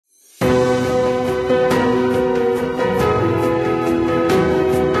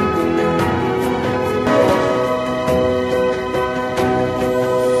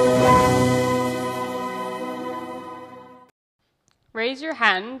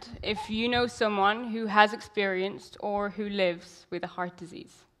hand if you know someone who has experienced or who lives with a heart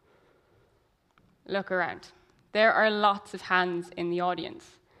disease. Look around. There are lots of hands in the audience,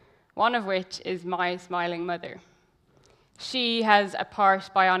 one of which is my smiling mother. She has a part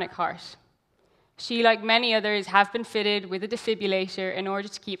bionic heart. She, like many others, have been fitted with a defibrillator in order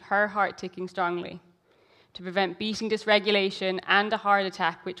to keep her heart ticking strongly, to prevent beating dysregulation and a heart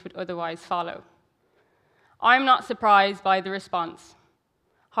attack which would otherwise follow. I'm not surprised by the response.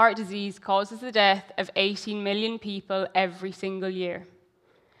 Heart disease causes the death of 18 million people every single year.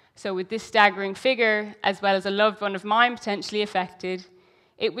 So with this staggering figure, as well as a loved one of mine potentially affected,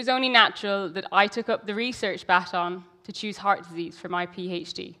 it was only natural that I took up the research baton to choose heart disease for my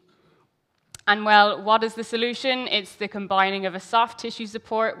PhD. And well, what is the solution? It's the combining of a soft tissue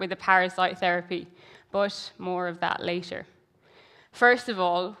support with a parasite therapy, but more of that later. First of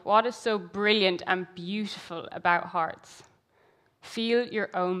all, what is so brilliant and beautiful about hearts? Feel your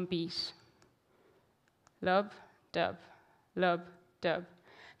own beat. Lub, dub, lub, dub.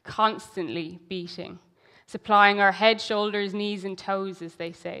 Constantly beating, supplying our head, shoulders, knees, and toes, as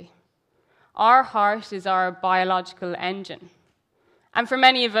they say. Our heart is our biological engine. And for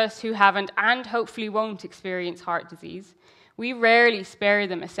many of us who haven't and hopefully won't experience heart disease, we rarely spare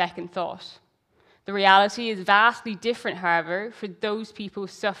them a second thought. The reality is vastly different, however, for those people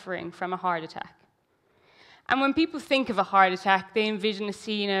suffering from a heart attack. And when people think of a heart attack, they envision a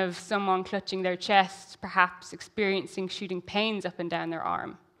scene of someone clutching their chest, perhaps experiencing shooting pains up and down their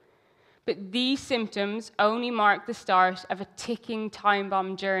arm. But these symptoms only mark the start of a ticking time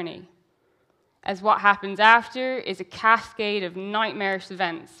bomb journey, as what happens after is a cascade of nightmarish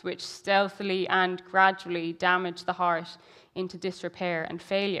events which stealthily and gradually damage the heart into disrepair and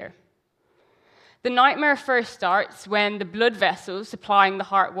failure. The nightmare first starts when the blood vessels supplying the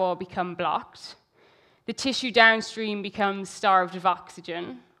heart wall become blocked. The tissue downstream becomes starved of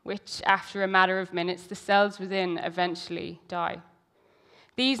oxygen, which, after a matter of minutes, the cells within eventually die.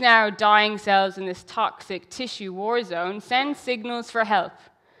 These now dying cells in this toxic tissue war zone send signals for help,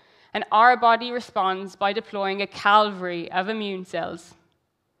 and our body responds by deploying a cavalry of immune cells.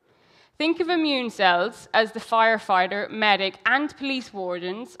 Think of immune cells as the firefighter, medic, and police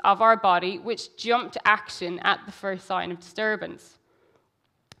wardens of our body which jump to action at the first sign of disturbance.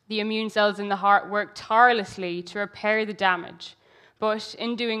 The immune cells in the heart work tirelessly to repair the damage, but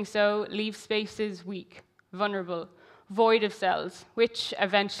in doing so, leave spaces weak, vulnerable, void of cells, which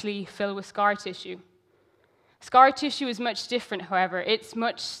eventually fill with scar tissue. Scar tissue is much different, however. It's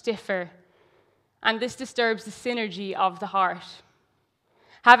much stiffer, and this disturbs the synergy of the heart.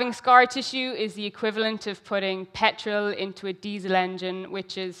 Having scar tissue is the equivalent of putting petrol into a diesel engine,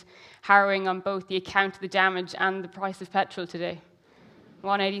 which is harrowing on both the account of the damage and the price of petrol today.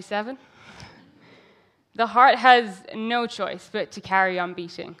 187? The heart has no choice but to carry on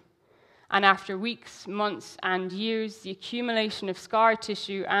beating. And after weeks, months, and years, the accumulation of scar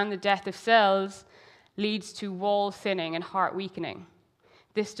tissue and the death of cells leads to wall thinning and heart weakening.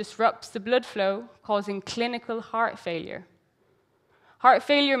 This disrupts the blood flow, causing clinical heart failure. Heart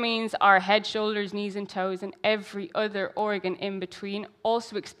failure means our head, shoulders, knees, and toes, and every other organ in between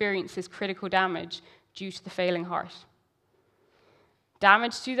also experiences critical damage due to the failing heart.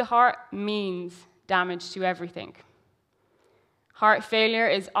 Damage to the heart means damage to everything. Heart failure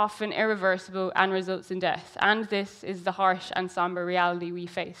is often irreversible and results in death, and this is the harsh and somber reality we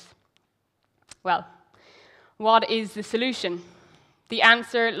face. Well, what is the solution? The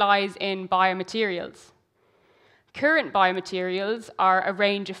answer lies in biomaterials. Current biomaterials are a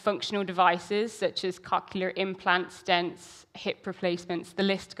range of functional devices such as cochlear implants, stents, hip replacements, the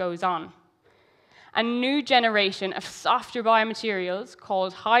list goes on. A new generation of softer biomaterials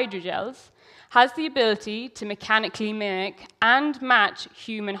called hydrogels has the ability to mechanically mimic and match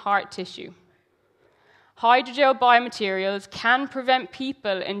human heart tissue. Hydrogel biomaterials can prevent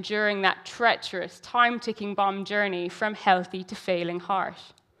people enduring that treacherous, time-ticking bomb journey from healthy to failing heart.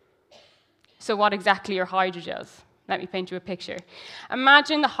 So what exactly are hydrogels? Let me paint you a picture.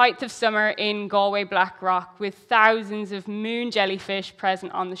 Imagine the height of summer in Galway Black Rock with thousands of moon jellyfish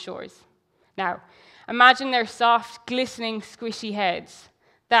present on the shores. Now, imagine their soft, glistening, squishy heads.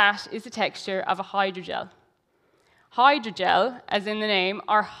 That is the texture of a hydrogel. Hydrogel, as in the name,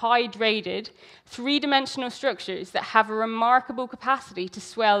 are hydrated, three-dimensional structures that have a remarkable capacity to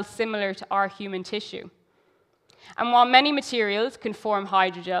swell similar to our human tissue. And while many materials can form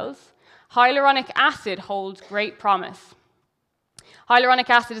hydrogels, hyaluronic acid holds great promise. Hyaluronic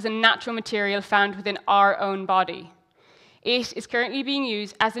acid is a natural material found within our own body. It is currently being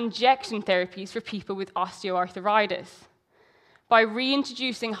used as injection therapies for people with osteoarthritis. By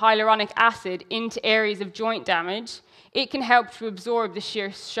reintroducing hyaluronic acid into areas of joint damage, It can help to absorb the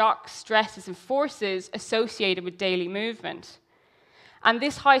sheer shocks, stresses, and forces associated with daily movement. And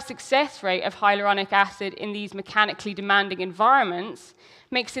this high success rate of hyaluronic acid in these mechanically demanding environments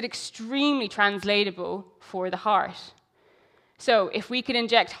makes it extremely translatable for the heart. So if we can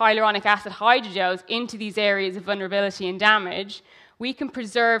inject hyaluronic acid hydrogels into these areas of vulnerability and damage, we can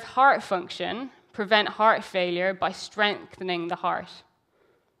preserve heart function, prevent heart failure by strengthening the heart.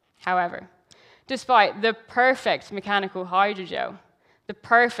 However, despite the perfect mechanical hydrogel, the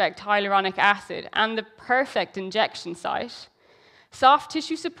perfect hyaluronic acid, and the perfect injection site, soft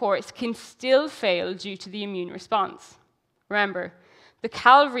tissue supports can still fail due to the immune response. Remember, the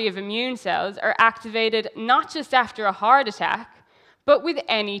cavalry of immune cells are activated not just after a heart attack, but with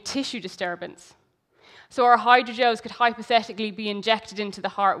any tissue disturbance. So our hydrogels could hypothetically be injected into the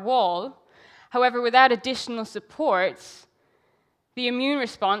heart wall. However, without additional supports, the immune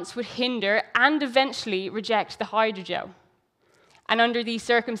response would hinder and eventually reject the hydrogel. And under these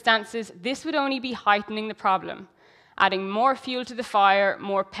circumstances, this would only be heightening the problem, adding more fuel to the fire,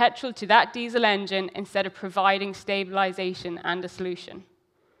 more petrol to that diesel engine, instead of providing stabilization and a solution.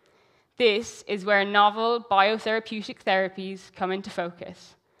 This is where novel biotherapeutic therapies come into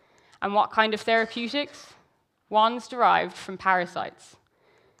focus. And what kind of therapeutics? Ones derived from parasites.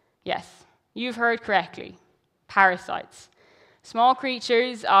 Yes, you've heard correctly, parasites. Small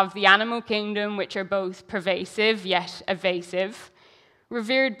creatures of the animal kingdom which are both pervasive yet evasive,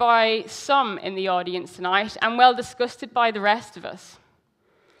 revered by some in the audience tonight, and well disgusted by the rest of us.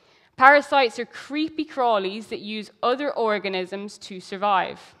 Parasites are creepy crawlies that use other organisms to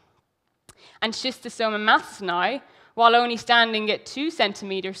survive. And Schistosoma mastani, while only standing at 2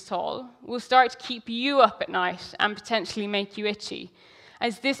 centimeters tall, will start to keep you up at night and potentially make you itchy,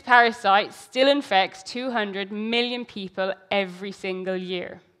 as this parasite still infects 200 million people every single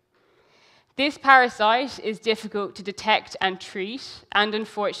year. This parasite is difficult to detect and treat, and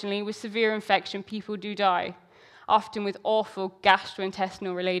unfortunately, with severe infection, people do die, often with awful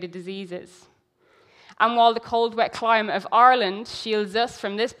gastrointestinal-related diseases. And while the cold, wet climate of Ireland shields us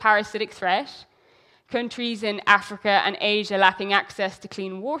from this parasitic threat, countries in Africa and Asia lacking access to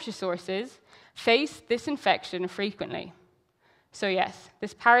clean water sources face this infection frequently. So yes,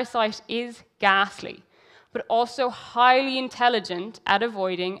 this parasite is ghastly, but also highly intelligent at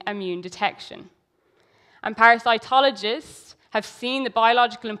avoiding immune detection. And parasitologists have seen the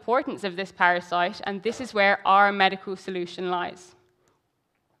biological importance of this parasite, and this is where our medical solution lies.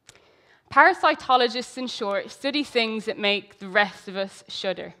 Parasitologists, in short, study things that make the rest of us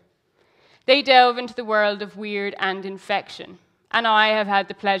shudder. They delve into the world of weird and infection, and I have had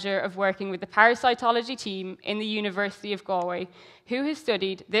the pleasure of working with the parasitology team in the University of Galway, who has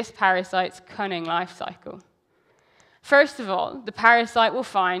studied this parasite's cunning life cycle. First of all, the parasite will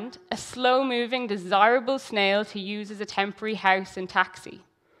find a slow-moving, desirable snail to use as a temporary house and taxi.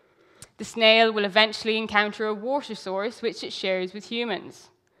 The snail will eventually encounter a water source which it shares with humans.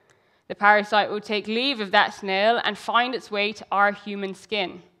 The parasite will take leave of that snail and find its way to our human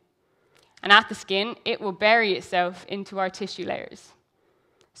skin. And at the skin, it will bury itself into our tissue layers.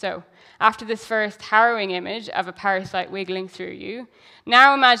 So, after this first harrowing image of a parasite wiggling through you,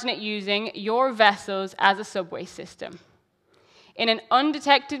 now imagine it using your vessels as a subway system. In an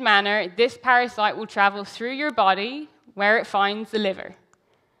undetected manner, this parasite will travel through your body where it finds the liver.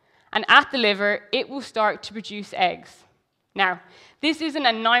 And at the liver, it will start to produce eggs. Now, this isn't a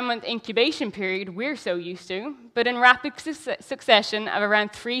 9-month incubation period we're so used to, but in rapid succession of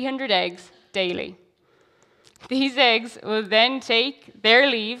around 300 eggs daily. These eggs will then take their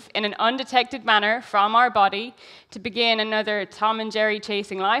leave in an undetected manner from our body to begin another Tom and Jerry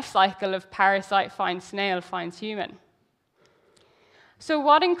chasing life cycle of parasite finds snail finds human. So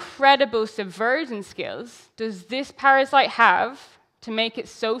what incredible subversion skills does this parasite have to make it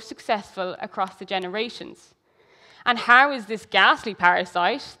so successful across the generations? And how is this ghastly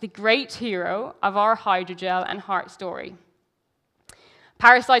parasite the great hero of our hydrogel and heart story?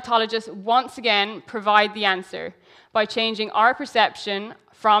 Parasitologists once again provide the answer by changing our perception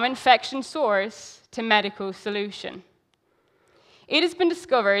from infection source to medical solution. It has been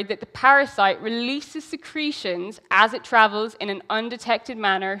discovered that the parasite releases secretions as it travels in an undetected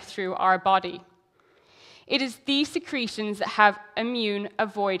manner through our body. It is these secretions that have immune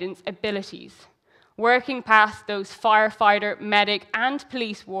avoidance abilities, working past those firefighter, medic, and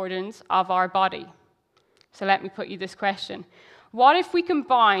police wardens of our body. So let me put you this question. What if we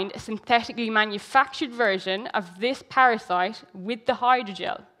combined a synthetically manufactured version of this parasite with the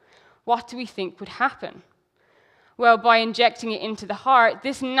hydrogel? What do we think would happen? Well, by injecting it into the heart,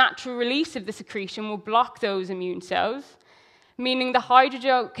 this natural release of the secretion will block those immune cells, meaning the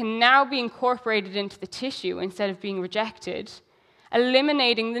hydrogel can now be incorporated into the tissue instead of being rejected,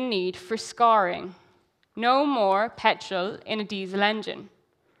 eliminating the need for scarring. No more petrol in a diesel engine.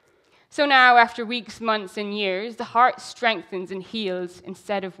 So now, after weeks, months, and years, the heart strengthens and heals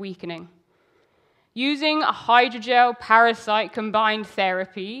instead of weakening. Using a hydrogel parasite combined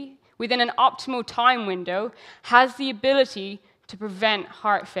therapy within an optimal time window has the ability to prevent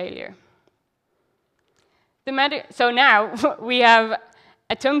heart failure. So now we have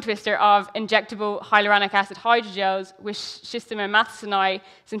a tongue twister of injectable hyaluronic acid hydrogels, which Shistema and Matheson and I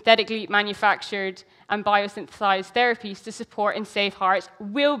synthetically manufactured and biosynthesized therapies to support and save hearts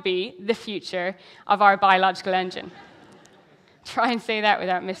will be the future of our biological engine. Try and say that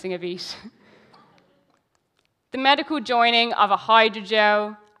without missing a beat. The medical joining of a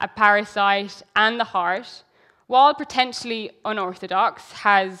hydrogel, a parasite, and the heart, while potentially unorthodox,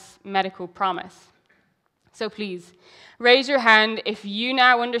 has medical promise. So please, raise your hand if you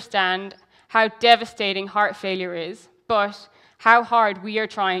now understand how devastating heart failure is, but how hard we are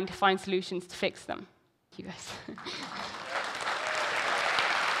trying to find solutions to fix them. Thank you guys.